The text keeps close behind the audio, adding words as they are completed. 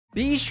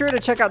Be sure to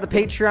check out the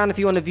Patreon if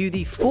you want to view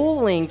the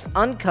full-length,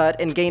 uncut,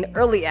 and gain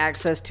early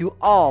access to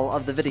all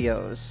of the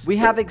videos. We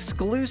have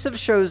exclusive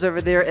shows over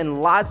there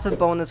and lots of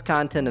bonus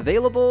content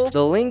available.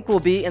 The link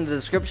will be in the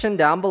description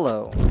down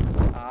below.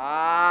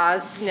 Ah,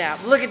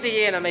 snap. Look at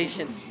the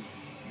animation.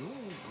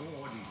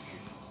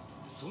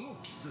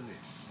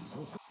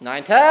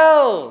 Nine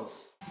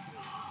Tails!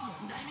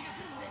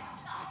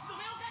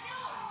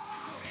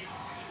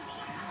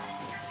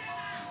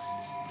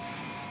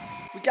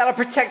 We gotta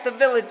protect the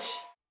village.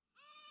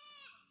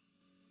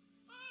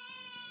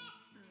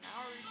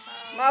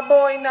 My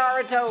boy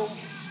Naruto.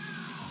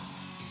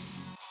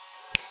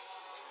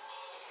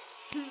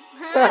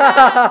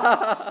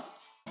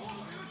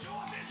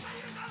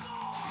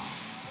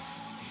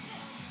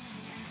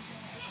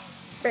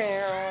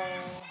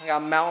 I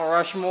got Mount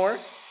Rushmore.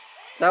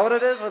 Is that what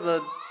it is with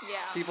the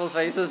people's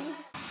faces?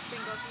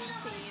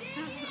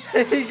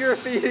 He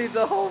graffitied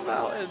the whole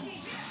mountain.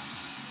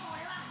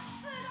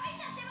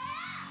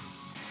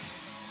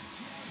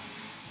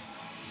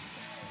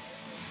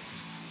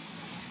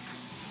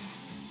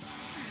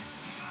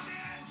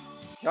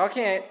 Y'all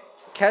can't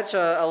catch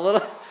a little.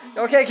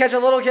 Y'all can't catch a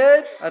little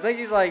kid. I think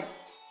he's like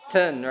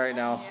 10 right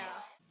now.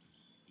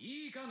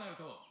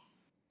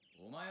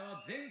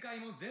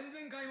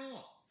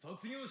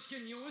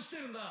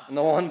 And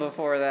the one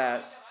before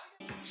that.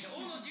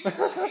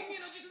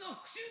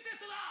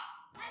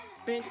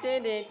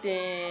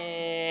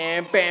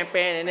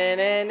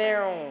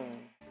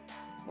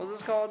 What's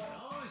this called?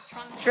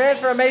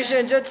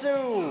 Transformation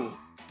Jutsu.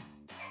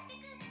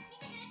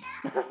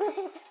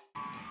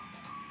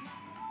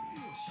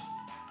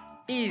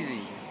 Easy.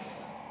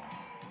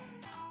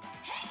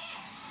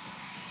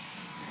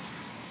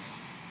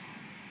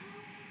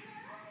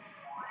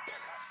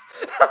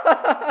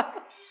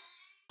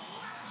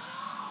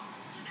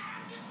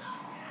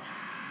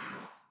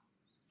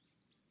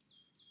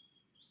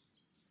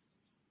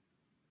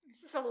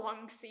 This is a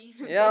long scene.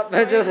 Yep,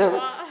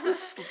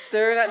 just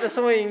staring at the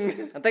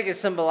swing. I think it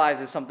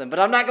symbolizes something, but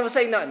I'm not gonna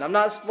say nothing. I'm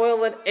not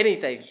spoiling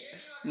anything.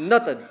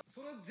 Nothing.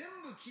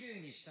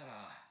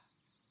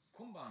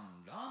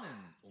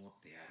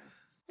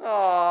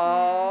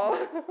 Aww.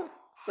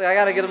 So I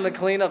gotta get him to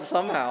clean up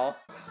somehow.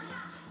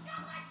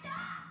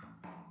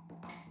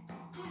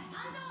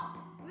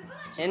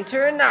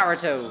 Enter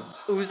Naruto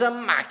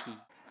Uzumaki.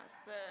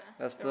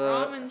 That's the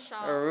ramen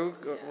shop.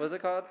 What's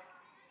it called?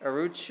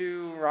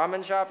 Aruchu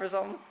Ramen Shop or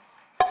something?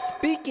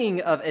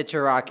 Speaking of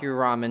Ichiraku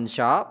Ramen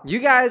Shop, you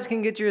guys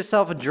can get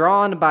yourself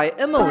drawn by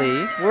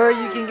Emily, where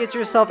you can get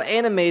yourself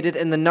animated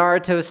in the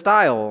Naruto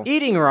style,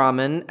 eating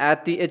ramen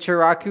at the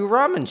Ichiraku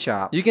Ramen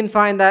Shop. You can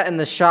find that in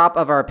the shop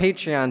of our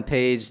Patreon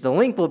page. The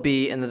link will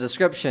be in the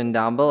description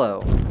down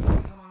below.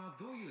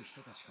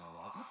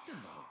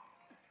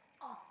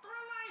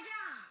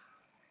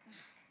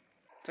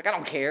 It's like, I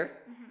don't care.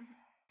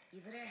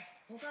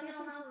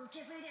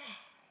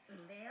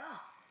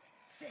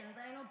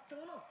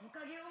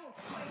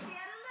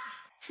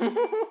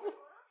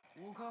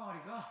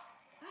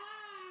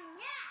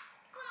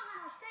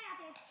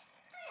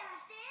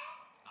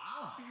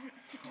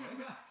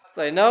 It's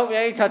like, nope, you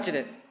ain't touching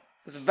it.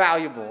 It's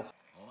valuable.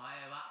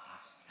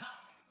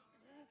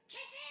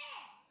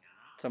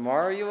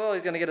 Tomorrow you will?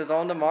 He's gonna get his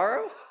own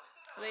tomorrow?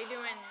 Are they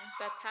doing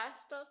the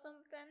test or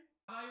something?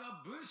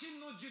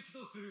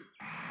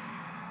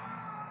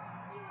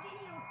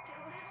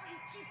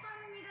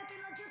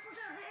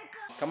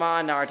 Come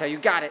on, Naruto, you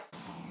got it.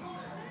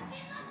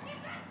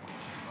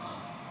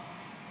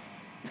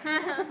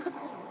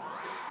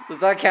 Does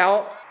that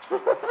count?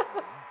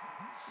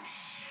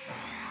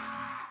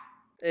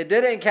 It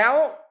didn't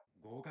count?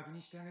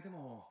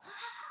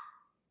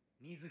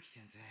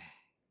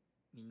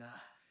 No.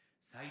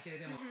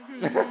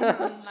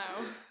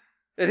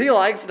 And he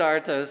likes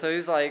Naruto, so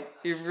he's like,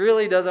 he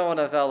really doesn't want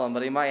to fail him,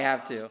 but he might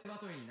have to.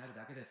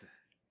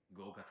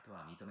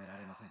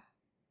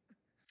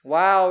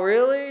 Wow,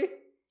 really?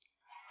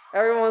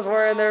 Everyone's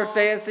wearing their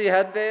fancy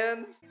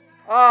headbands?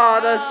 Oh,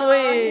 the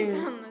swing!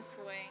 He's on the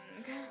swing.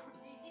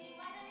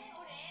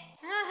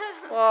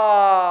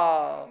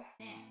 Oh.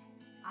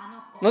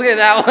 Look at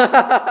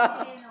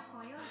that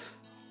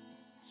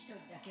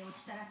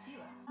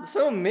one.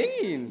 So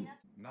mean.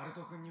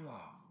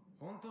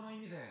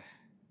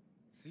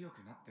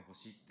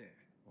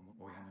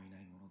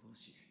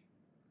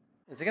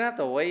 Is he gonna have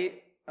to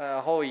wait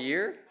a whole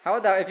year? How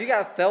would that, if you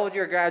got failed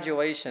your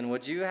graduation,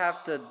 would you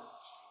have to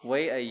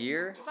wait a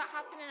year? Does that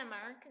happen in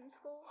American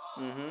schools?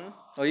 Mm-hmm.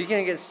 Well, you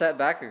can't get set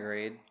back a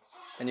grade,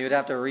 and you would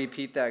have to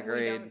repeat that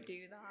grade. We don't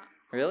do that.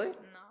 Really? No.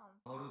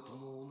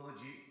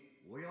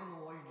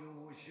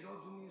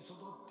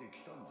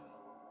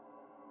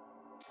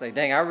 It's like,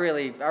 dang, I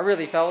really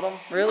failed him.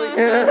 Really?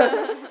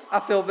 I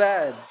feel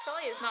bad. I feel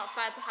like it's not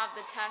fair to have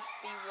the test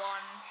be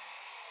one.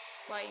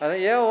 Like, I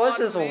think, yeah, well, it's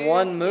just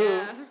one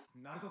move. Yeah.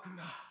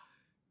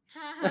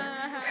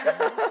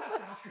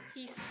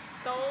 He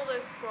stole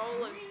the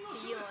scroll of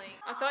stealing.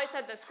 I thought it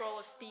said the scroll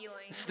of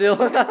stealing.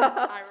 Still.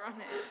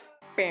 Ironic.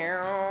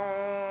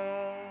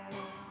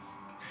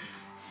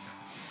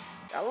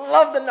 I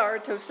love the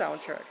Naruto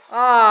soundtrack.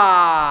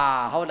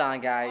 Ah, hold on,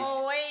 guys.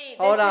 Oh wait,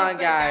 Hold on,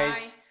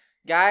 guys.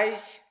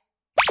 Guys.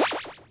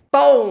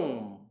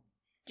 Boom.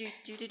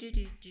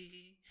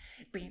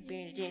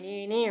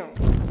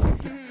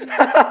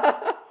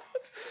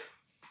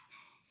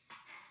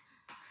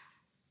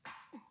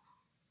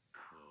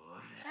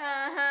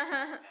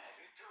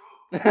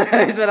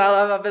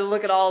 I've been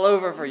looking all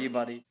over for you,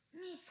 buddy.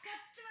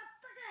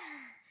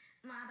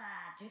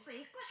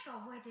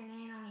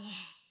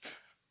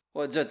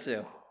 What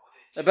jutsu?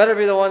 It better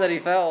be the one that he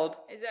failed.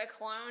 Is it a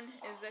clone?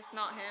 Is this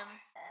not him?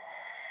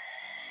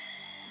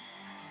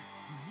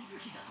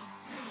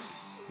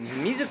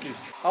 Mizuki.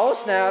 Oh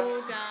snap.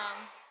 Oh damn.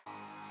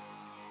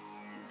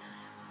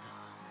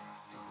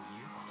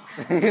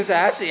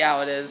 I see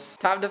how it is.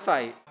 Time to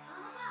fight.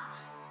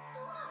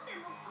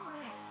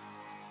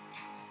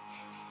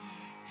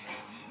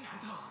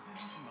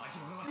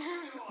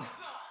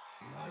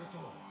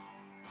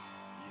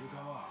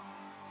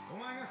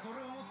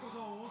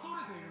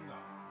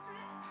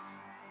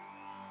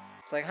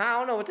 It's like, I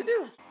don't know what to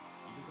do.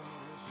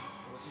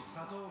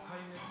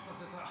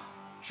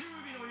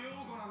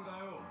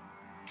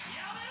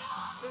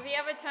 Does he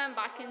ever turn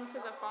back into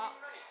the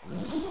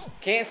fox?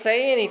 Can't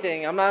say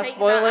anything. I'm not Take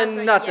spoiling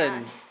that as a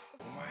nothing.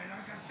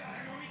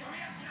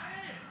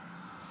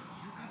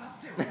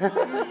 yes.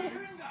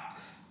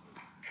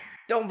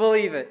 Don't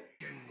believe it.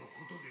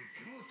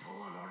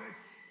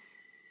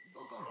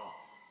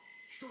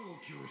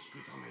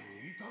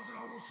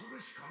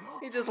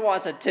 He just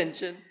wants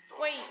attention.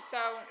 Wait, so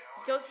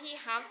does he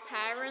have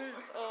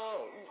parents,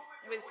 or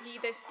was he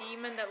this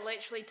demon that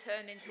literally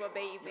turned into a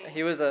baby?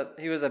 He was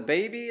a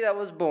baby that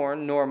was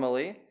born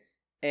normally,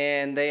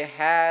 and they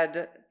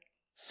had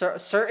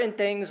certain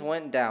things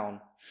went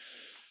down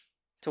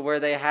to where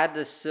they had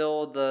to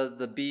seal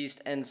the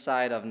beast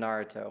inside of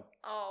Naruto.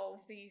 Oh,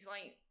 so he's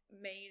like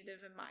made of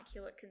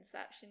immaculate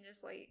conception,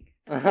 just like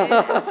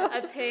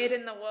appeared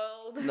in the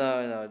world.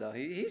 No.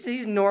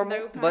 He's normal,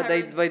 No but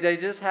they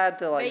just had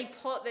to like. They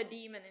put the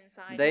demon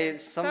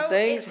inside. Some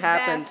things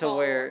happened to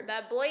where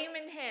they're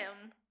blaming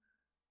him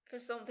for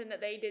something that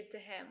they did to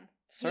him.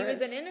 He Certain-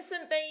 was an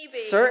innocent baby.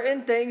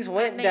 certain things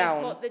went and they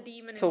down put the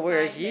demon to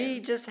where inside he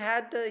him. just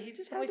had to.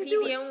 Was to he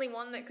do the it. only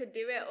one that could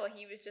do it, or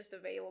he was just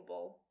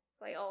available?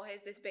 Like, oh,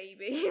 here's this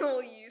baby,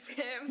 we'll use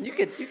him. You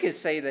could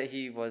say that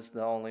he was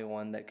the only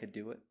one that could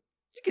do it.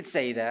 You could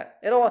say that.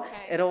 It'll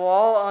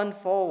all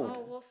unfold.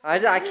 Oh, we'll see.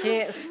 I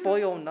can't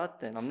spoil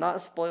nothing. I'm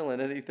not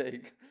spoiling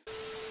anything.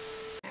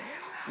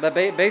 But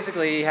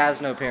basically, he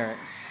has no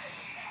parents.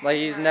 Like,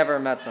 he's never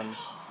met them.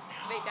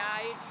 They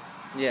died.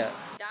 Yeah.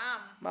 Damn.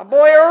 My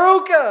boy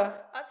Aruka.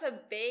 That's a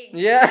big.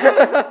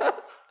 Yeah.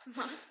 It's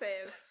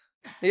massive.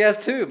 He has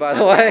two, by the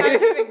How way. do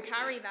you even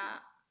carry that?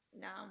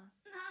 Damn.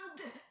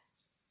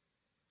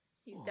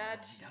 He's dead.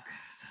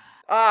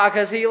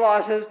 Because he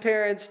lost his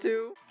parents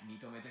too.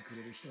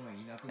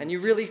 And you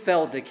really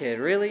failed the kid,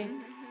 really?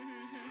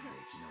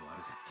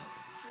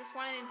 Just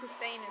wanted him to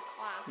stay in his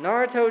class.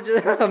 Naruto,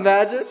 just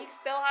imagine. He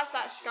still has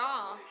that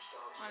scar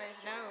on his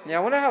nose. Yeah, I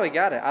wonder how he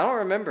got it. I don't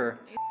remember.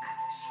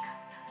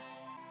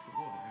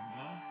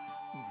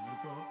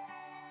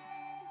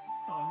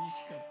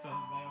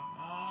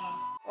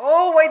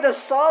 Oh wait, the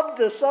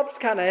sub's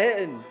kind of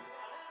hitting.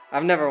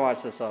 I've never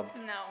watched the sub.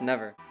 No.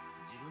 Never.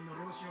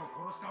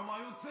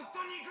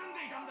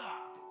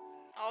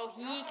 Oh,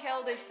 he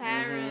killed his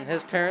parents.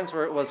 His parents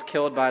was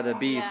killed by the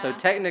beast, so Yeah.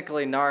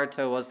 technically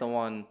Naruto was the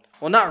one.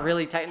 Well, not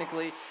really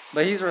technically,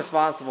 but he's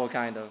responsible,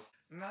 kind of.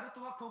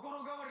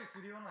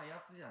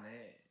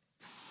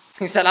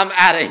 He said, "I'm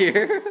out of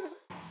here."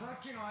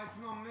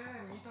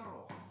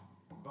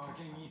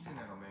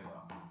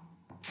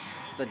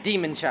 It's a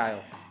demon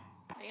child.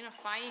 Are you gonna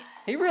fight?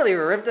 He really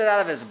ripped it out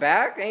of his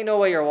back. Ain't no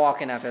way you're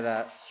walking after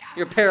that.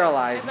 You're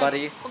paralyzed, His,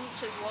 buddy.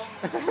 punch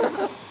is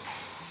long.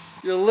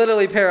 You're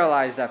literally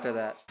paralyzed after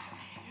that.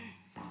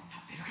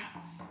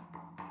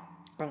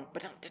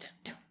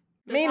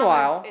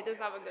 Meanwhile, It does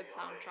have a good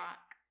soundtrack.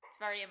 It's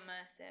very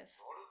immersive.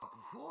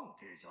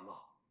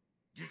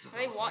 Are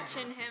they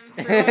watching him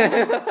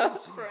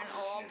through an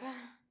orb?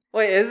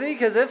 wait, is he?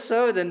 Because if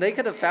so, then they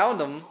could have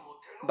found him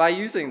by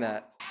using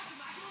that.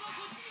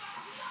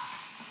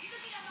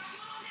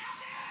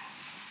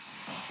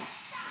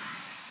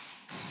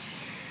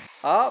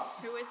 Up.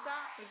 Who is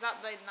that? Is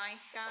that the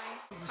nice guy?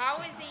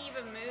 How is he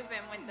even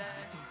moving with the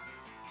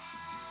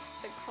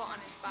cut on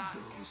his back?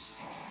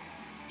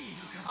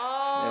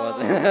 Oh.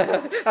 It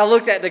wasn't. I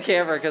looked at the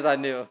camera because I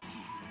knew.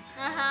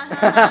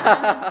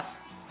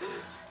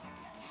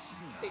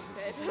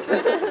 Stupid.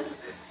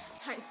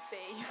 I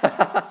see.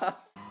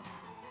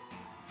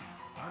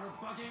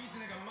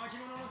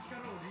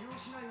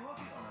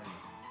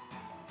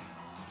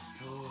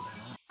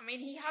 I mean,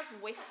 he has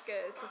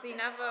whiskers. Has he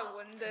never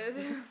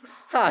wondered?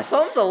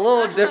 Something's a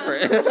little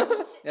different.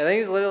 Yeah, I think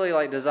he's literally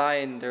like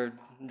designed or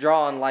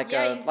drawn like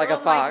yeah, a he's like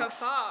a drawn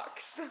fox. Like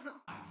a fox.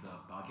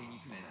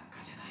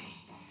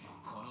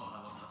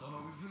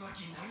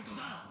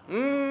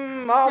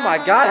 Oh my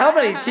God! How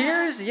many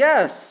tears?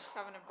 Yes.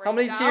 Having a How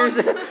many breakdown.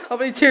 tears? How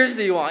many tears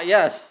do you want?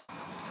 Yes.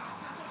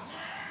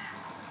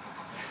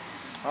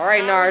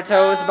 Alright,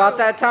 Naruto, it's about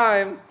that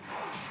time.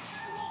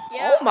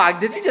 Yep. Oh my,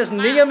 did you just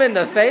knee him in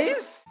the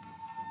face?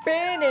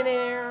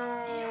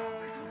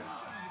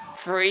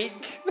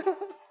 Freak.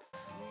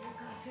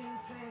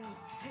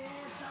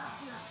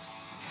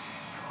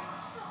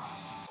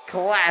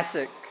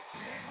 Classic.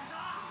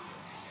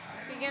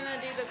 Is he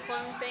gonna do the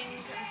clone thing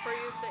and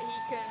prove that he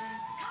can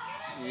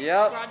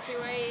Yep.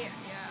 graduate?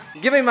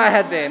 Yeah. Give me my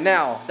headband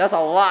now. That's a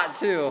lot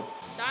too.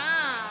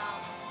 Damn.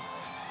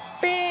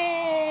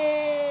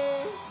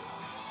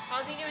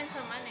 How's he doing so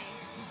many?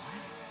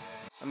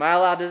 Am I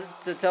allowed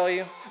to tell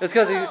you? It's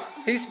because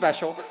he's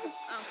special.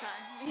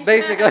 Okay.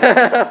 Basically.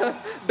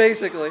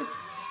 Basically.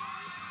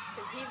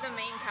 Because he's the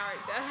main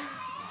character.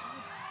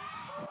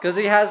 Because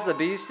he has the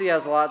beast, he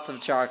has lots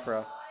of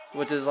chakra,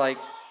 which is like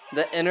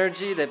the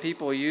energy that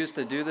people use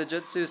to do the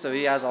jutsu, so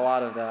he has a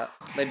lot of that.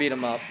 They beat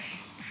him up.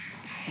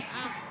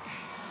 Oh.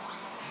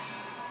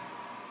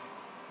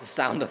 The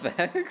sound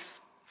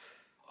effects.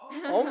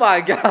 Oh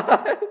my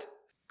god.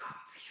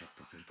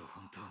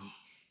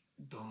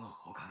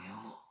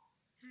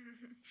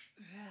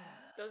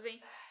 Does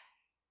he?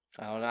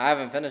 I don't know. I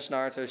haven't finished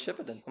Naruto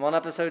Shippuden. I'm on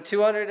episode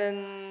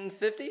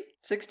 250?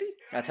 60?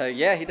 I tell you,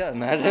 yeah, he does.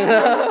 Imagine.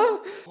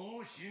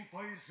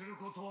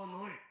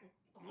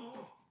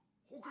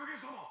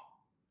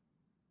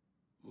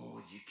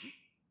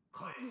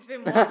 He's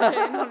been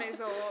watching on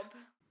his orb.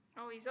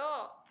 Oh, he's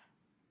up.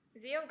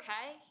 Is he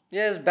okay?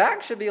 Yeah, his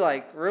back should be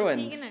like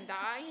ruined. Is he gonna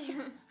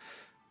die?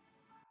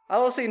 I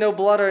don't see no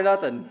blood or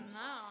nothing.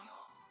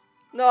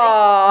 No.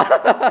 No.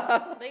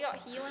 They got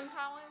healing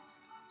powers?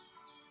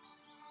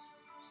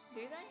 Do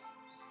they?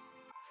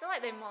 I feel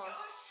like they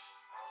must.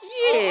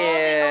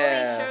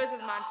 Yeah. All these shows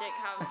with magic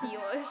have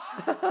healers.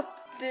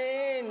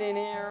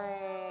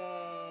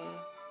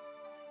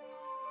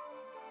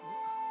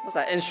 What's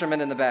that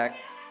instrument in the back?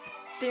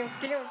 Is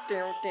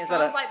that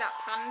Sounds like that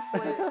pan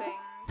flute thing.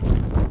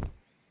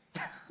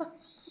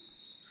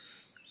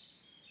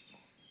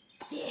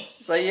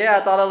 It's like, yeah, I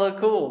thought it looked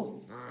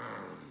cool.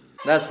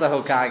 That's the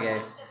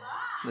Hokage.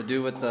 The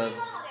dude with the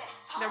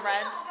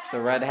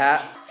red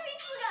hat.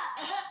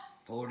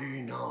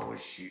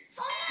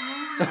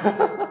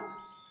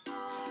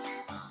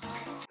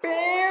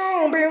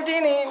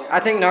 I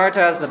think Naruto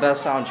has the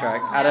best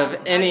soundtrack out of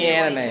any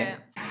anime.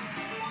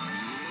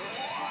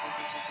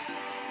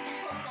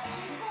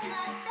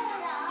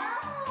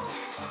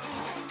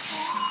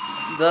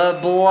 The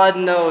blood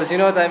nose, you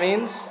know what that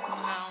means? No.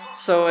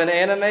 So in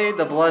anime,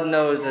 the blood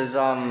nose is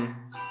yeah.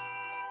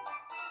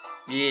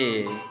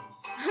 You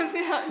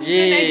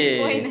Yeah. didn't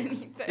explain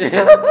anything.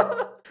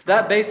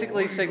 That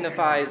basically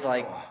signifies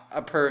like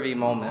a pervy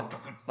moment.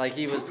 Like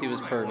he was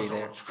pervy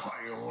there.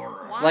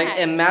 Why? Like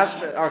in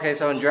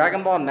so in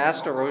Dragon Ball,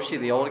 Master Roshi,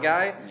 the old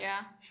guy,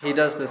 Yeah. he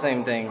does the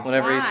same thing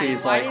whenever he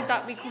sees Why like. did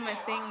that become a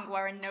thing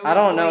where a nose I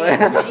don't know.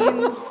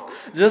 means?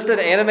 Just in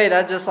anime,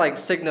 that just like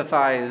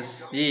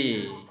signifies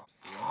yeah.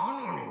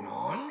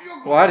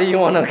 Why do you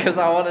want to? Because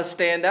I want to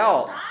stand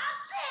out.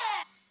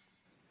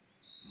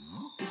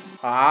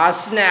 Ah,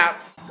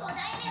 snap.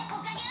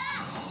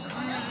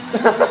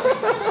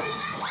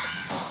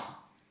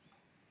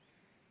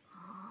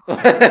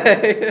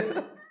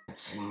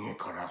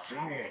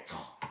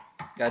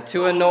 Got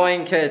two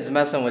annoying kids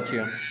messing with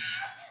you.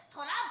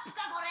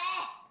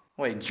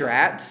 Wait,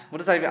 drat? What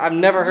does that mean? I've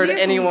never heard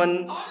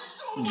anyone...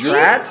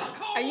 Drat?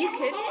 Are you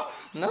kidding?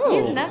 No.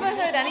 You've never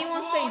heard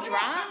anyone say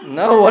drat?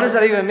 No, what does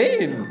that even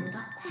mean?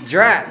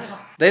 Drat.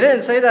 They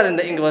didn't say that in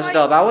the English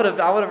dub. I would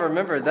have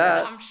remembered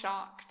that. I'm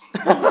shocked.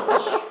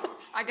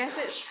 I guess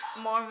it's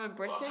more of a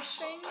British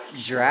thing.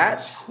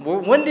 Drat? Well,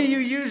 when do you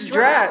use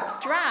drat?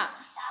 Drat.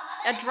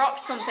 I dropped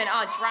something.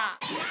 Oh,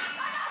 drat.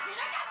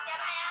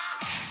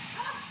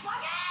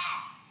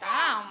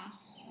 Damn.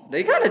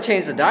 They kind of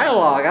changed the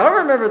dialogue. I don't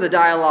remember the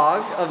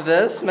dialogue of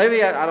this.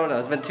 Maybe, I don't know.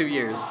 It's been 2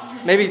 years.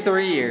 Maybe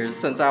 3 years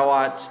since I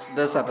watched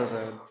this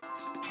episode.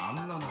 Why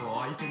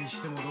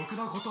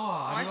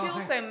are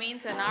people so mean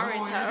to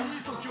Naruto?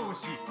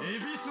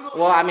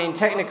 Well, I mean,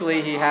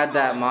 technically he had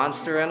that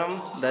monster in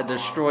him that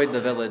destroyed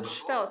the village.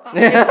 Still, it's not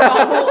his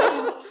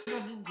fault.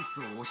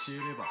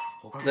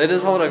 They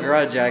just hold a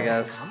grudge, I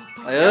guess.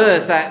 Like, ugh,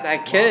 it's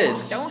that kid.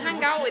 Don't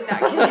hang out with that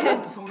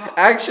kid.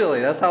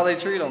 Actually, that's how they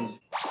treat him.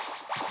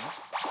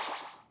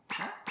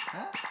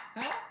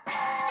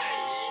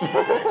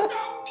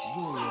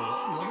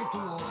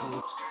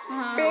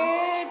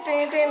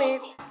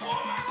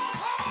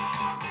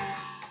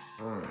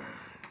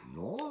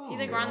 Is he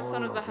the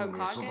grandson of the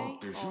Hokage?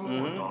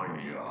 Mm-hmm.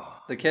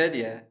 The kid,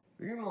 yeah.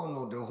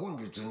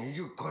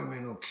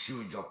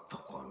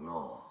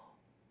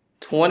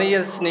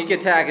 20th sneak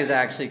attack is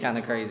actually kind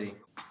of crazy.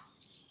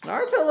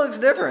 Naruto looks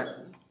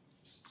different.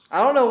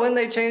 I don't know when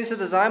they changed the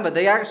design, but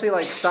they actually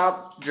like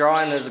stopped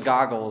drawing his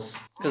goggles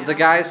because the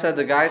guy said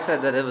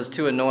that it was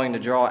too annoying to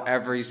draw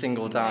every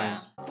single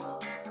time.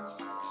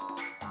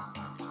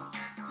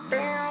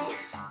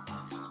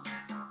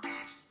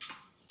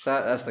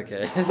 So that's the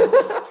kid.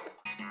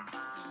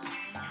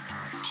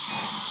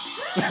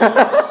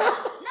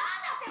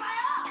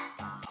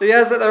 He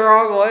has it the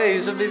wrong way.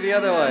 He should be the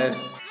other way.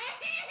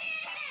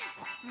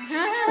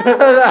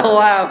 That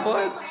laugh,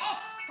 what?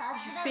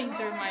 Seen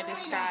through my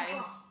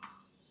disguise.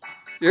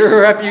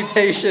 Your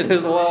reputation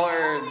is well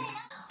earned.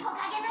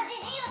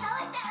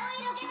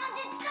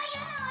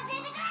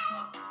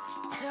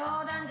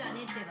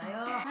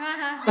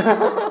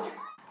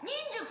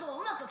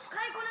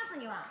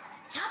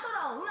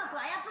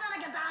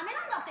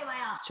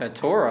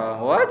 Chatora,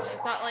 what? Is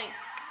that like,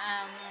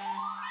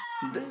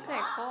 what is it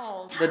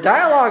called? The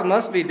dialogue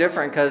must be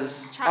different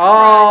because. Chakra.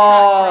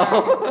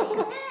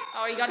 Oh,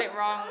 you got it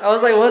wrong. I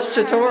was like, what's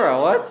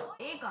Chatora? What?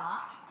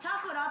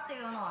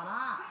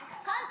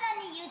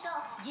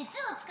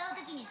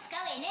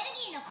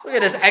 Look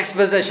at this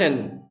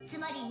exposition.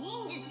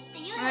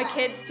 My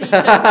kids teacher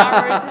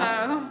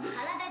Naruto.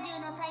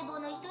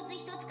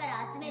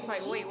 It's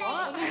like, wait, what?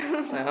 I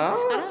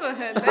never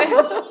heard this.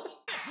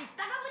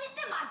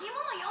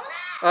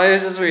 Oh, he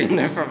was just reading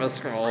it from a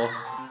scroll.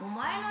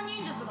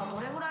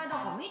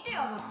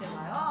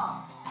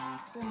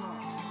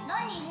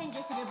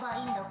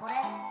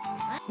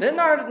 Didn't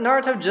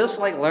Naruto just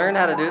like learn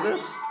how to do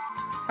this?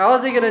 How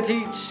is he gonna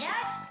teach?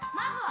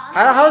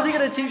 How is he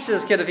gonna teach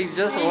this kid if he's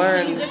just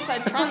learned? He just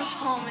said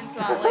transform into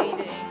that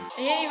lady.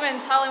 He didn't even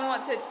tell him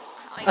what to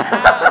like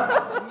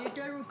how.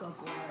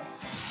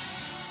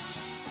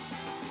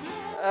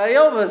 He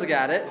almost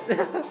got it.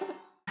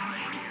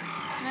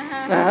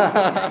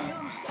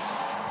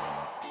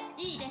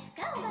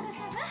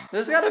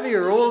 There's gotta be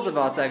rules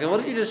about that. Cause what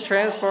if you just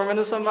transform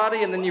into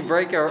somebody and then you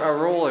break a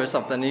rule or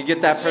something and you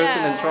get that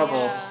person in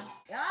trouble?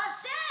 Yeah.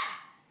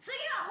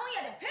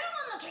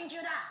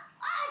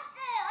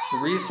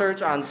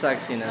 Research on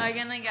sexiness. They're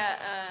gonna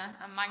get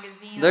a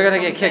magazine. They're gonna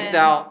get kicked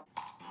out.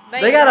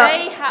 They got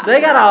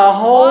a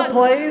whole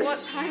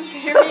place. What time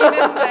period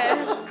is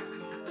this?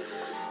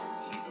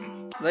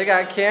 They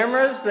got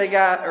cameras, they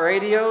got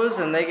radios,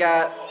 and they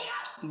got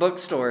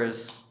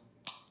bookstores.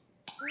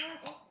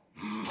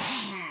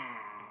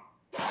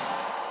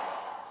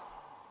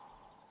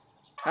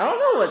 I don't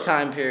know what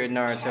time period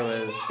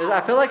Naruto is.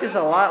 I feel like it's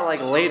a lot like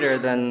later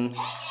than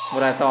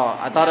what I thought.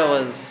 I thought it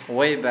was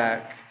way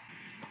back.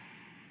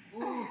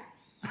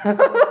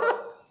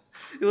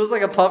 It looks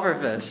like a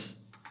pufferfish.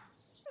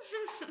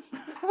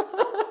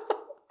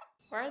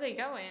 Where are they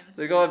going?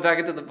 They're going back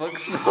into the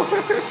bookstore.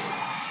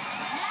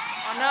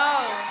 Oh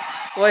no!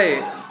 Wait.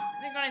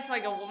 They're going into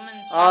like a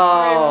woman's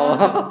bathroom or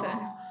something.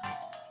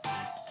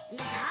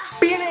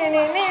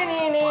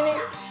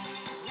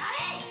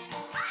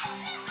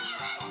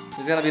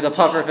 He's gonna be the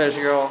pufferfish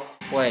girl.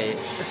 Wait.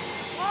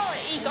 Well,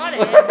 he got it.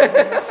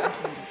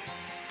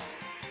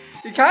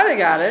 You kinda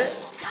got it.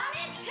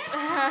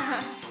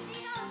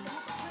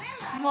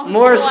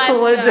 More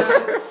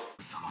slender.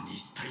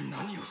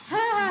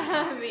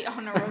 The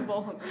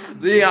honorable.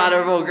 The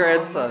honorable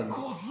grandson.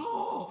 You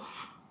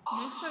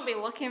mustn't be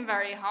looking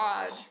very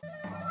hard.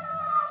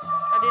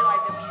 I do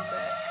like the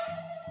music.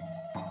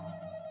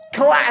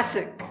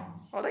 Classic.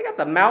 Oh, they got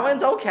the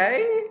mountains.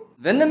 Okay.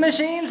 Vending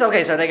machines.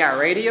 Okay, so they got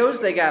radios.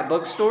 They got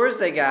bookstores.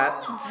 They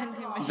got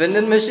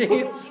vending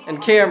machines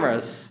and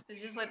cameras.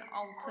 It's just like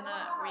alternate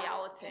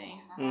reality.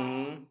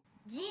 Mm-hmm.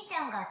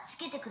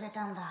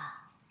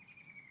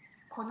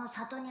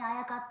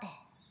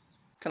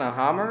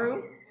 Kanahamaru?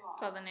 Is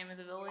that the name of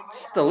the village?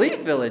 It's the Leaf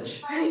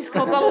Village. He's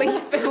called the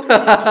Leaf Village.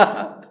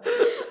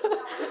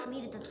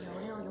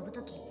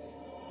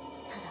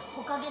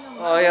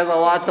 Oh, he has a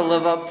lot to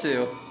live up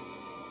to.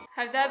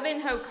 Have there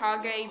been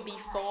Hokage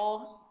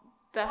before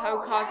the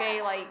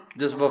Hokage, like...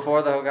 Just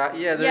before the Hokage?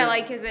 Yeah, yeah,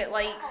 like, is it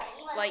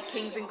like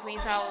Kings and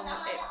Queens, how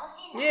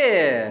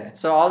Yeah.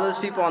 So all those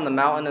people on the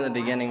mountain in the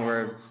beginning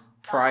were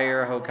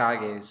prior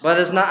Hokages. But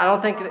it's not, I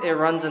don't think it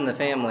runs in the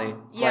family.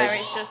 Yeah,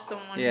 like, it's just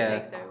someone who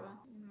takes over.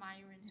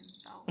 Admiring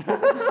himself.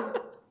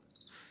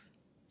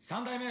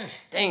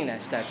 Dang,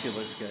 that statue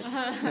looks good.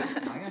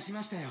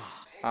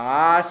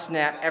 Ah,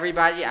 snap.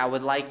 Everybody, I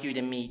would like you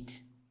to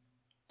meet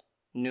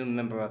new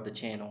member of the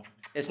channel.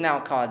 It's now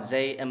called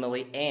Zay,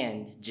 Emily,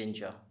 and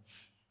Ginger.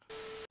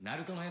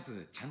 Narutoのや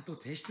つちゃんと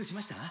提出し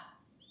ました？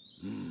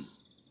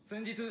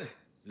先日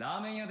ラ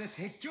ーメン屋で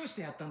説教し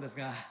てやったんです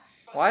が。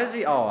Why is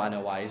he? Oh, I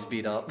know why he's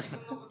beat up.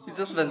 He's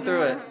just been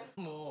through it.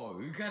 も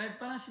う浮かれっ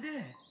ぱなしで。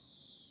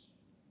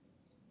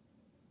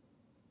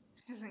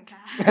Doesn't care.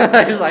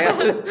 He's like,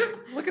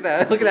 look at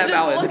that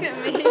mountain. Look at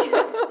me.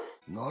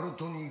 ナル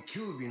トに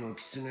九尾の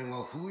狐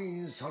が封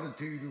印され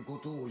ているこ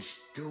とを知っ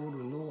てお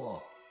るの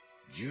は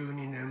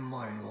12年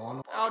前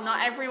の Oh,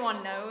 not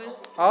everyone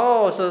knows.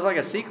 Oh, so it's like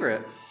a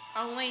secret.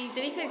 Only,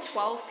 did he say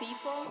 12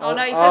 people? Oh,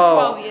 no, he said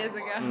 12 years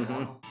ago.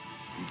 Mm-hmm.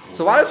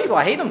 So why do people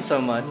hate him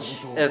so much?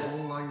 If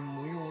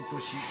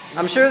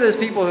I'm sure there's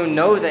people who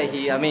know that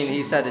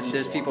he said that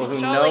there's people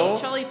who know.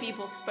 Surely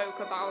people spoke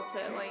about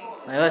it, like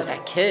oh, it's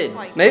that kid.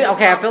 Like, Maybe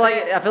okay. I feel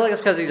like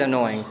it's because he's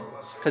annoying,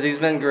 because he's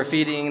been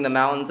graffitiing the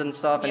mountains and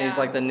stuff, and he's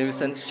like the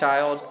nuisance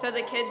child. So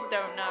the kids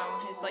don't know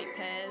his like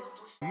peers.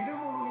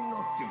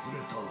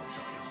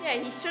 Yeah,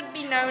 he should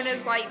be known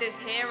as like this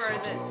hero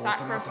that's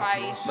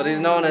sacrificed. But he's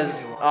known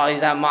as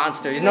he's that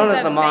monster. He's known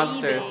as the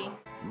monster.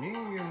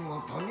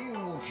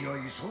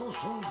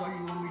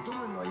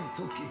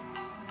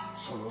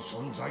 その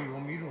存在を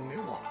見る目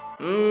は。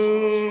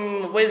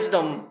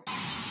Wisdom.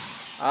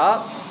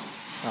 Up.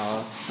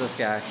 Oh, it's this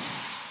guy.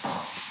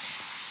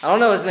 I don't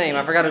know his name.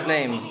 I forgot his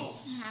name. I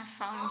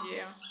found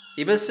you.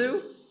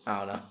 Ibasu? I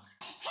don't know.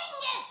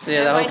 So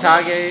yeah, the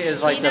Hokage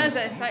is like he knows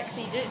a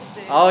sexy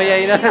jutsu. Oh yeah,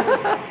 you know.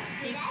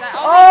 He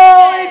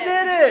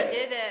did it! He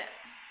did it.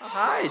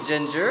 Hi,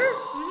 Ginger.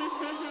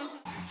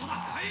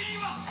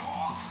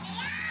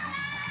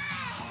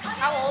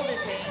 How old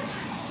is he?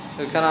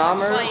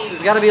 Ukanohamaru? Like,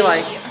 He's got to be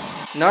like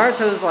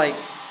Naruto's like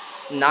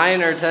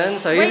 9 or 10,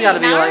 so he's got to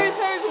be like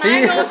Naruto's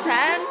 9 or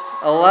 10.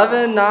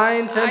 11,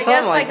 9, 10, something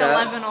guess like that.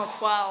 11 or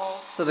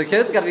 12. So the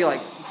kid's got to be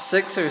like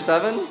 6 or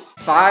 7,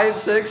 5,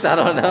 6. I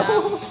don't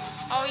know.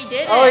 Oh, he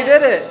did it. Oh, he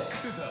did it.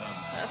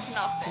 That's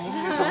nothing.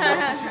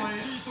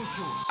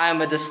 I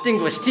am a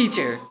distinguished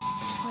teacher.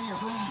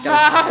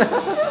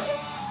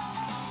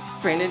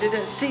 Brandon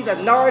didn't see the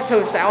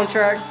Naruto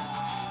soundtrack.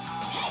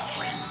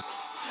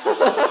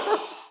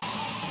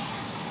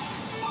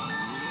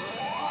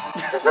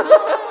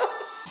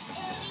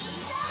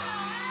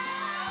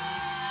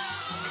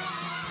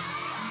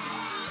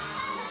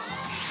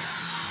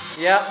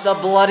 Yep, the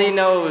bloody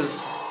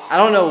nose. I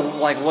don't know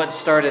like what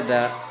started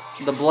that.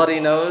 The bloody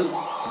nose.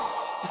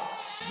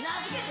 I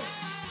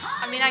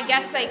mean, I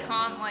guess they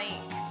can't like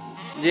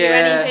do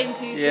Yeah. anything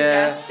too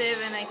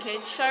suggestive in a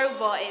kids show,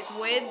 but it's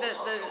weird that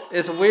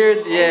It's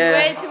weird, yeah.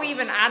 It's weird to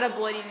even add a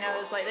bloody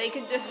nose. Like they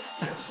could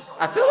just.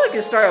 I feel like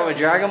it started with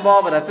Dragon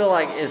Ball, but I feel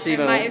like it's It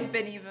even. might have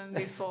been even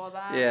before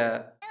that.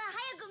 Yeah.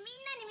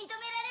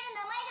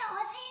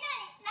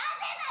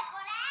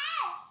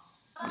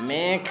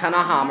 Man, That's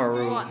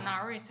Kanahamaru. what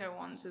Naruto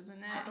wants,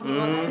 isn't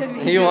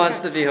it? He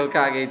wants to be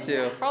Hokage too.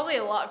 There's probably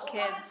a lot of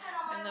kids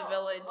in the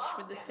village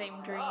with the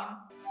same dream.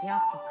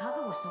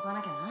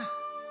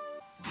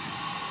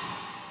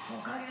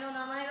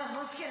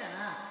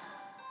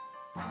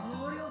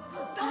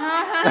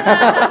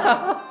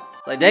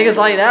 It's like, dang, it's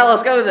like that,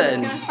 let's go He's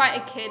then. gonna fight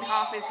a kid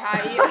half his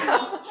height.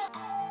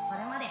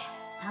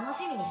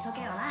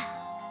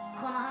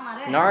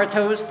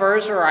 Naruto's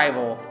first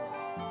arrival.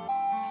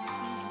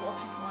 He's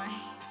walking away.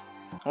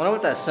 I wonder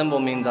what that symbol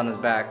means on his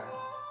back.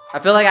 I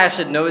feel like I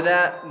should know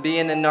that,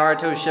 being in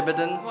Naruto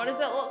Shippuden. What does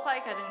it look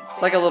like? I didn't see.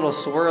 It's like a little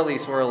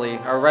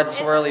swirly, a red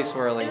swirly.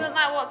 Isn't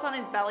that what's on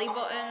his belly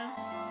button?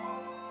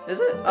 Is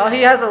it? Oh,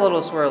 he has a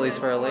little swirly.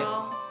 Swirl.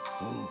 A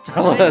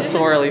little I just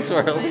swirly.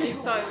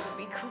 thought it would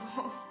be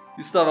cool.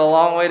 You still have a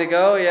long way to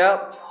go.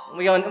 Yep.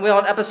 We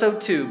on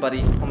episode 2,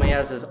 buddy. He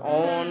has his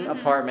own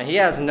apartment. He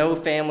has no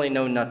family,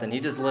 no nothing. He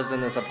just lives in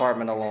this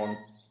apartment alone.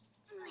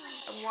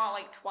 What,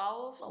 like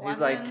 12? 11? He's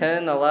like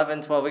 10,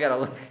 11, 12. We gotta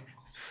look.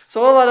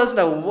 Someone let us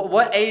know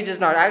what age is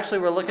Naruto. Actually,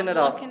 we're looking it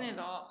up. Looking it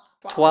up.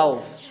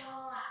 12.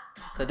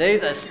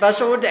 Today's a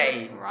special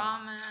day.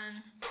 Ramen.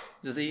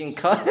 Just eating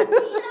cut.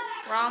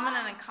 Ramen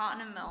and a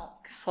carton of milk.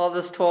 That's all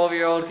this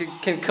 12-year-old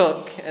can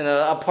cook in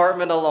an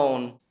apartment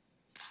alone.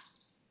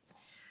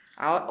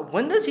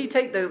 When does he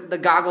take the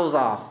goggles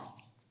off?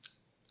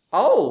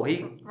 Oh,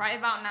 he... Right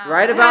about now.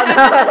 Right about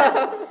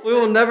now. We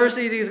will never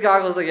see these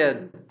goggles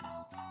again.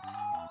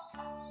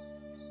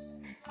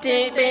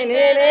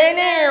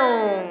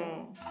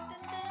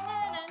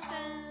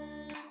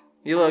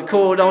 You look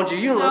cool, don't you?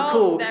 You look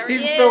cool. There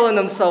He's he is. filling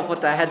himself with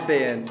the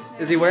headband.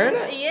 Is he wearing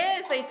it? He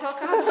is. They took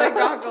off the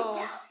goggles.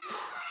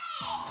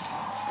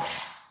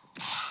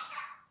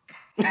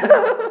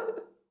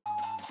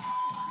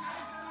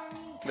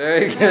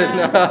 Very good.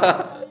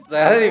 It's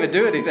like, I didn't even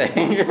do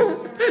anything.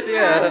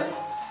 Yeah.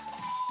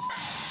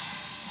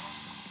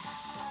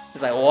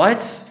 He's like,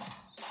 what?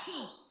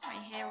 My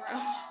hero.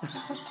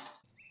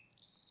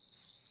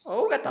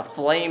 Oh, got the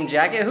flame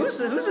jacket. Whose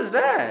is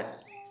that?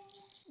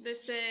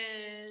 This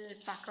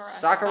is Sakura.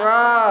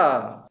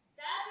 Sakura.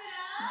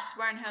 She's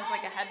wearing hers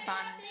like a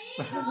headband.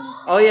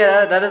 Oh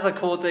yeah, that is a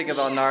cool thing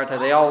about Naruto.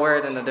 They all wear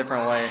it in a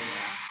different way.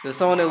 There's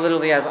someone who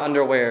literally has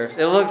underwear.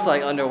 It looks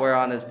like underwear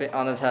on his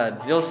head.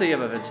 You'll see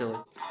him eventually.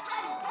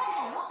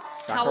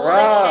 How old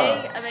Sakura. is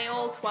she? Are they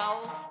all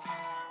 12?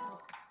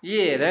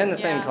 Yeah, they're in the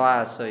same Yeah.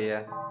 class, so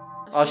yeah.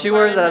 Oh, She's she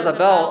wears it wearing as a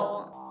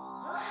belt.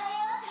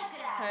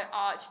 Her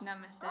arch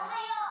nemesis.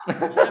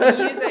 The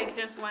music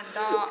just went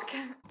dark.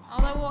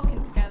 Oh, they're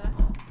walking together.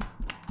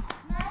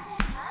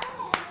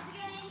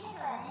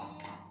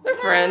 They're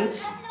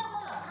friends.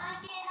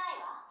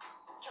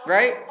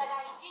 Right?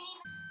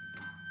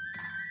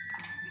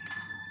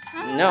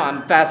 No,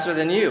 I'm faster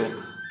than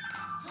you.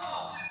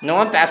 No,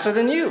 I'm faster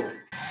than you.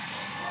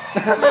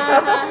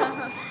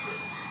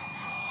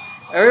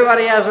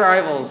 Everybody has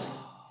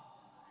rivals.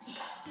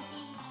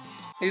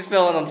 He's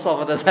filling himself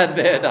with his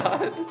headband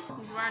on.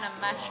 He's wearing a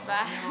mesh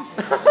vest.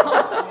 It's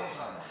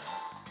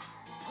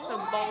a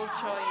bold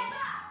choice.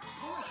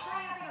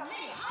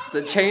 Is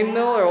it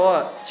chainmail or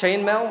what?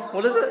 Chainmail?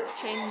 What is it?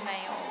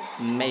 Chainmail.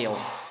 Mail.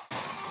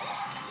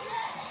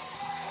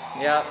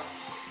 Yep.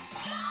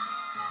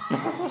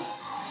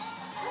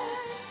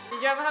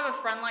 Did you ever have a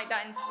friend like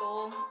that in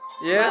school?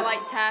 Yeah. Where,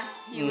 like,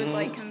 tests, you would,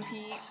 like,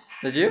 compete?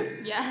 Did you?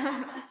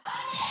 Yeah.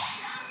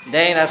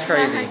 Dang, that's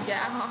crazy. Get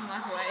out of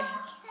my way.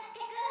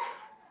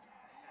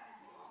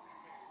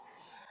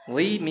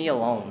 Leave me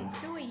alone.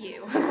 Who are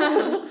you?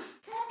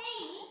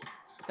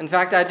 In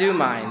fact, I do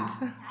mind.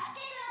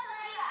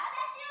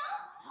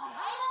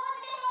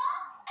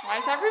 Why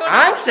is everyone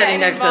I'm else sitting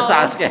getting next to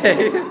involved?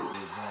 Sasuke.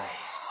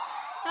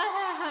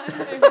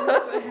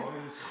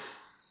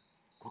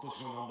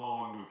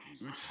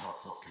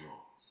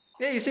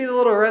 Yeah, you see the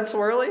little red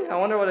swirly? I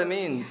wonder what it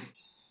means.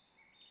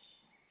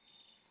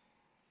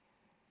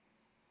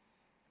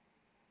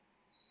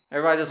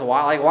 Everybody just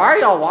like, why are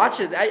y'all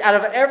watching? Out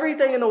of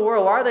everything in the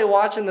world, why are they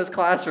watching this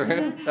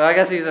classroom? Well, I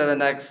guess these are the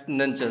next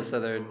ninjas, so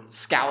they're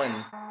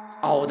scouting.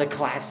 Oh, the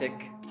classic.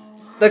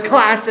 The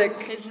classic.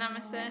 His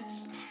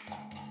nemesis.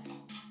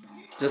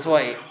 Just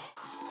wait.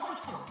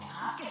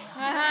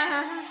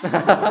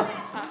 Sasuke.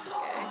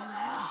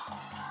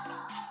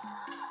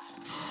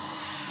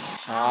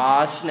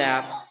 Aw,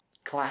 snap.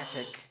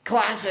 Classic.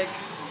 Classic.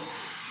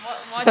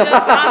 What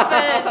just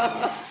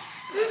happened?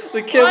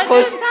 The kid What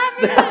pushed. just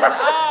happened?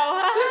 Oh.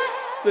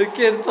 The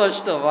kid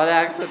pushed him on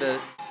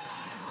accident.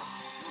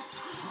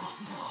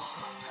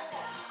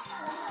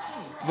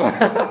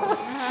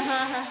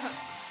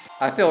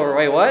 I feel.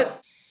 Wait,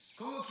 what?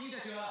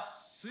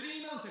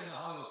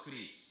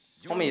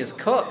 Homie is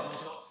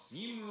cooked.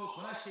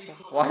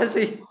 Why is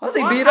he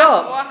beat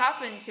up? What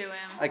happened to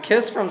him? A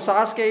kiss from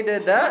Sasuke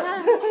did that?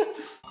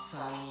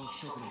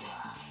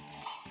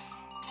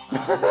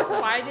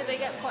 Why did they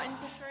get put into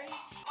 3?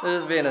 They're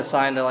just being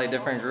assigned to like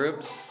different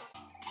groups.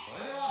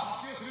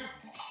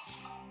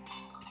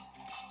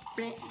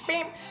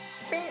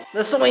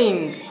 The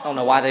swing! I don't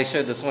know why they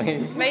showed the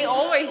swing. They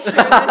always show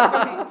this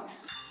swing.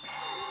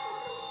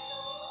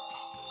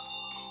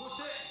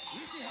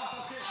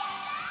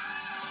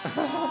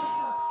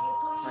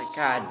 It's like,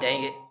 God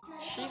dang it.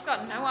 She's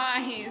got no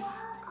eyes.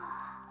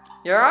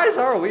 Your eyes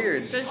are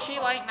weird. Does she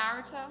like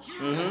Naruto?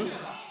 Mm-hmm.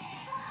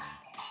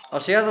 Oh,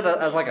 she has it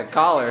as like a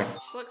collar.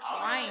 She looks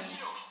blind.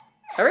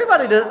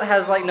 Everybody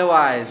has like no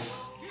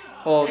eyes.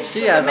 Well, It's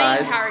she the has main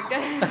eyes.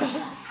 character.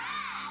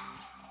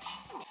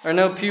 Or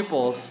no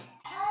pupils.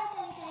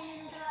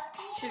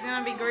 She's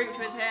gonna be grouped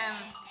with him.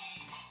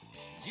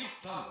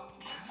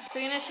 As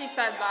soon as she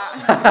said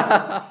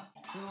that.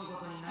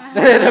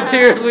 It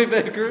appears we've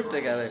been grouped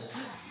together.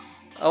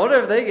 I wonder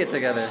if they get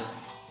together.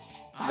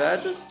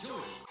 Imagine.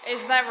 Is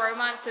there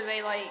romance? Do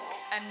they like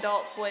end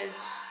up with?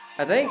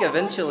 I think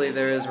eventually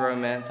there is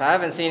romance. I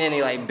haven't seen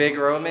any like big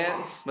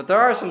romance, but there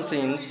are some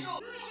scenes.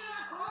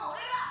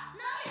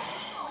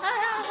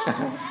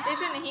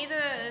 Isn't he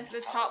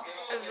the top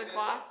of the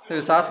class?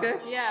 Who's Sasuke?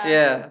 Yeah.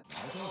 Yeah.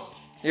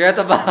 You're at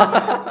the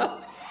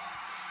bottom.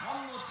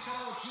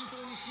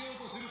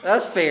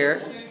 That's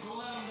fair.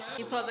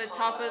 You put the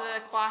top of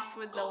the class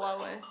with the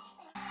lowest.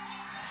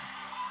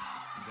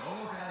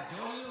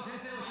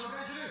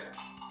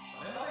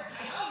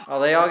 Oh,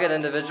 they all get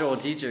individual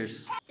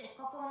teachers.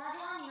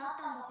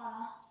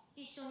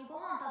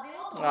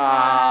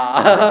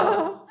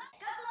 Ah.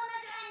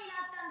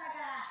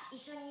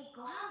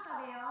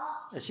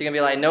 Is she gonna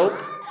be like, nope?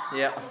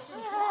 Yeah.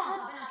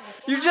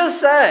 You just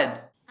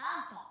said.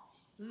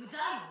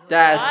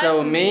 That's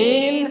so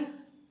mean.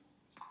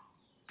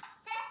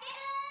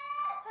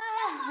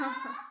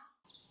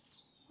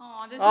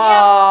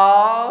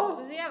 Aw,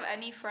 does he have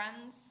any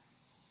friends?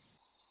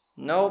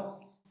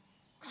 Nope.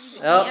 He's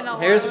eating Oh,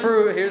 alone. here's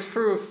proof. Here's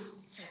proof.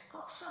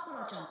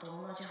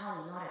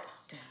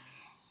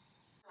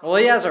 Well,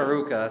 he has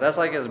Aruka. That's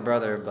like his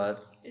brother,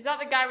 but. Is that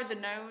the guy with the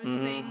nose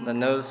thing? The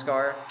nose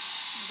scar.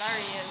 There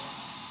he is.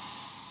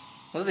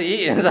 What's he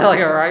eating? Is that like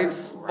a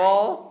rice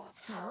ball?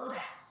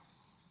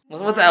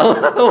 What's with that?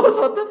 What's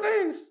with the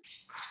face?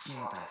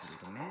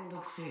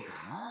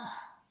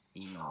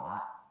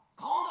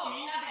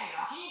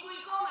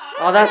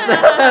 Oh, that's the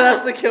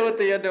that's the kid with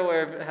the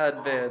underwear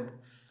headband.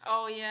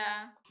 Oh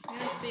yeah. I'm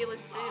gonna steal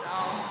his food.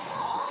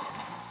 Oh.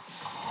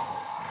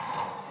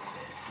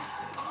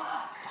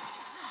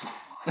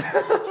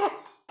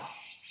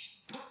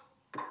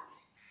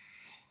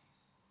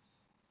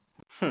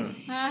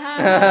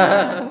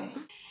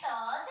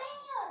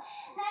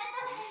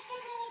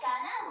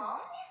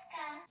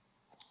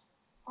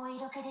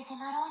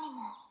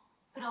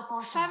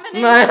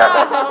 Feminine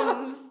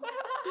charms.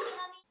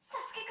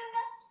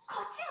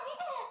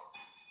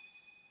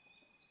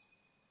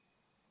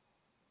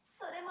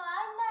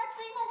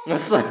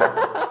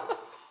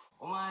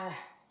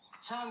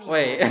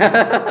 Wait.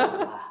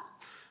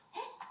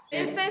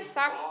 Is this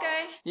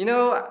Sasuke? You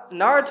know,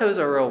 Naruto's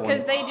a real Because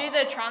one. they do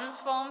the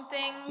transform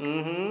thing.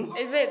 Mm-hmm.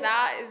 Is it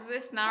that? Is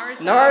this Naruto?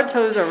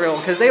 Naruto's a real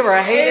one because they were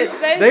hated. Is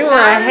this They were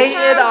Naruto?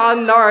 hated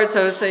on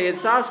Naruto, saying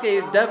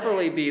Sasuke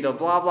definitely beat him.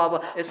 Blah blah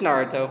blah. It's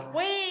Naruto.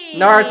 Wait.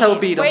 Naruto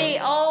beat him. Wait.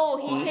 Oh,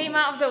 he came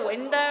out of the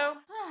window.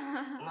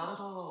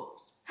 Naruto.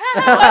 What do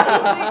you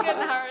think of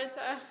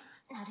Naruto?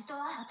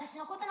 Is he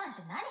gonna do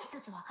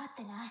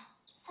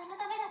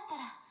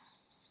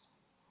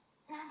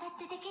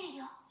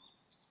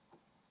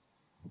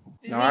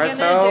Naruto. it? Is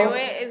he gonna do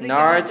it?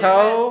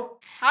 Naruto.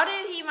 How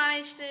did he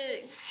manage to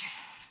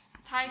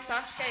tie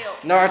Sasuke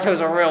up? Naruto's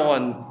a real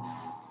one.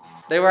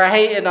 They were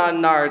hating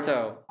on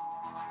Naruto.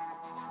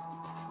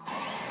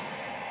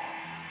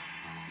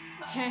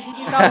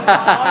 He's a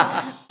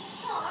dog.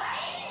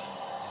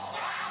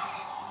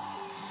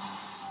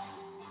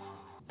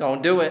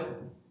 Don't do it.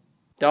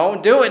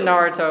 Don't do it,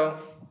 Naruto.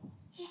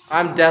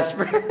 I'm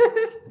desperate.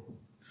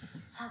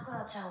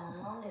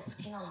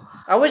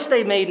 I wish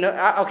they made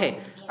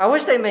I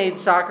wish they made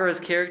Sakura's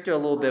character a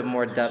little bit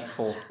more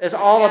depthful. It's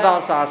all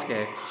about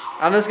Sasuke.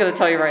 I'm just gonna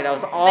tell you right now,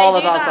 it's all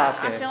about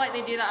Sasuke. I feel like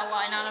they do that a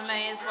lot in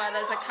anime, is where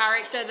there's a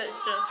character that's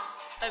just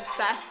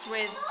obsessed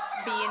with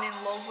being in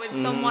love with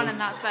someone, and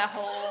that's their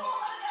whole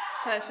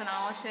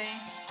personality.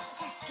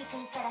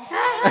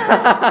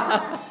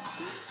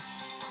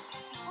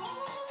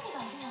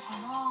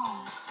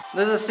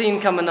 There's a scene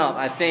coming up,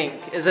 I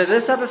think. Is it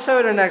this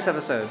episode or next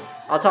episode?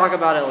 I'll talk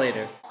about it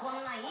later.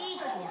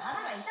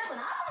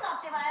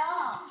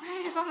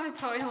 He's on the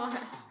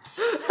toilet.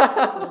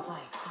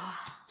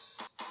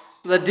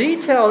 The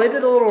detail, they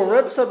did a little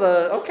rips of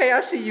the... Okay,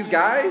 I see you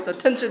guys.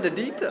 Attention to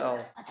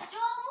detail.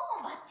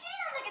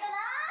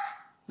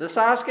 The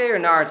Sasuke or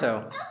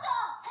Naruto?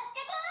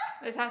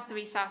 This has to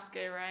be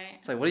Sasuke, right?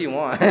 It's like, what do you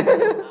want?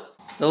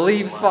 The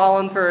leaves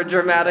falling for a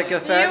dramatic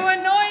effect. You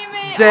annoy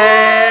me!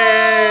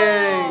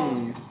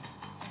 Dang!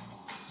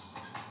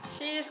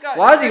 She just got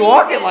Why is he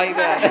walking like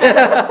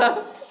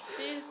that?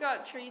 She just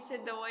got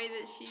treated the way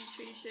that she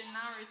treated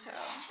Naruto.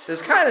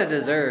 It's kind of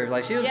deserved.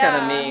 Like, she was kind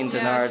of mean to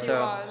Naruto. She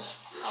was.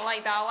 I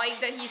like that. I like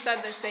that he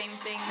said the same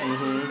thing that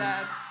she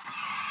said.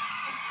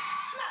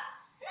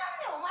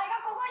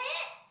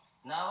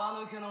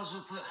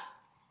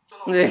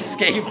 The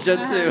escape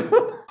jutsu.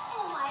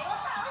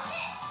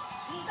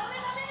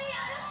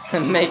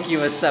 Make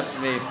you accept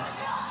me.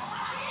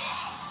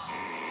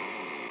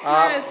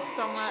 His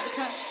stomach.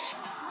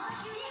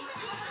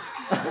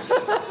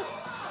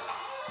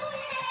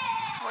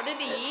 What did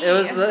he eat? It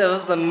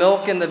was the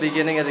milk in the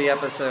beginning of the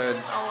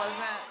episode. Oh, was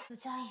it?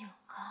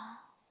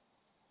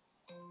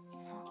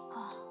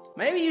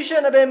 Maybe you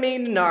shouldn't have been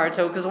mean to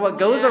Naruto, because what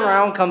goes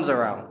around comes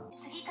around.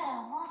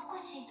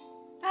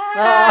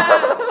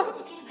 Yeah.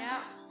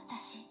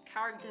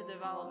 Character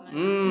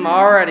development.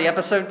 Already,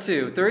 episode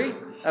 2. 3?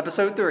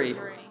 Episode 3.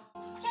 3.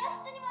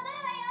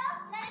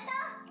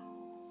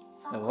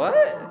 What?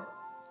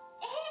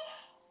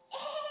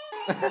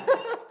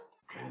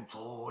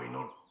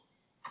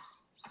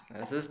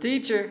 That's his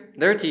teacher.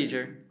 Their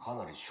teacher.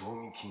 How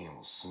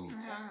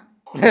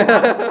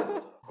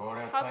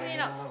can you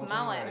not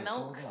smell it?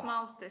 Milk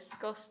smells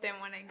disgusting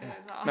when it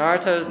goes off.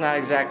 Naruto's not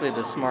exactly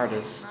the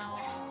smartest.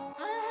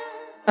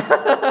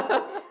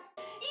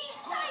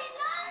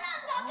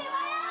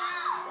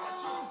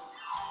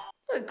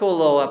 A cool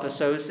little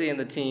episode, seeing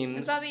the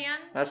teams. Is that the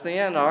end? That's the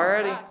end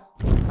already.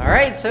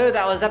 Alright, so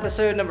that was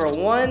episode number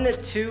 1,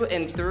 2,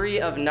 and 3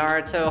 of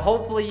Naruto.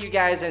 Hopefully you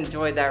guys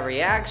enjoyed that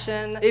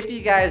reaction. If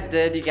you guys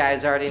did, you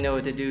guys already know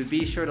what to do.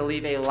 Be sure to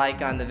leave a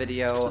like on the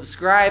video.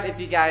 Subscribe if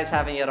you guys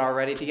haven't yet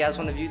already. If you guys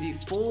want to view the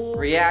full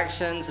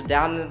reactions,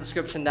 down in the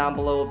description down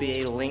below will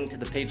be a link to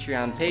the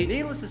Patreon page.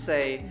 Needless to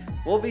say,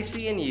 we'll be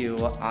seeing you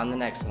on the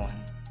next one.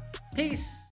 Peace!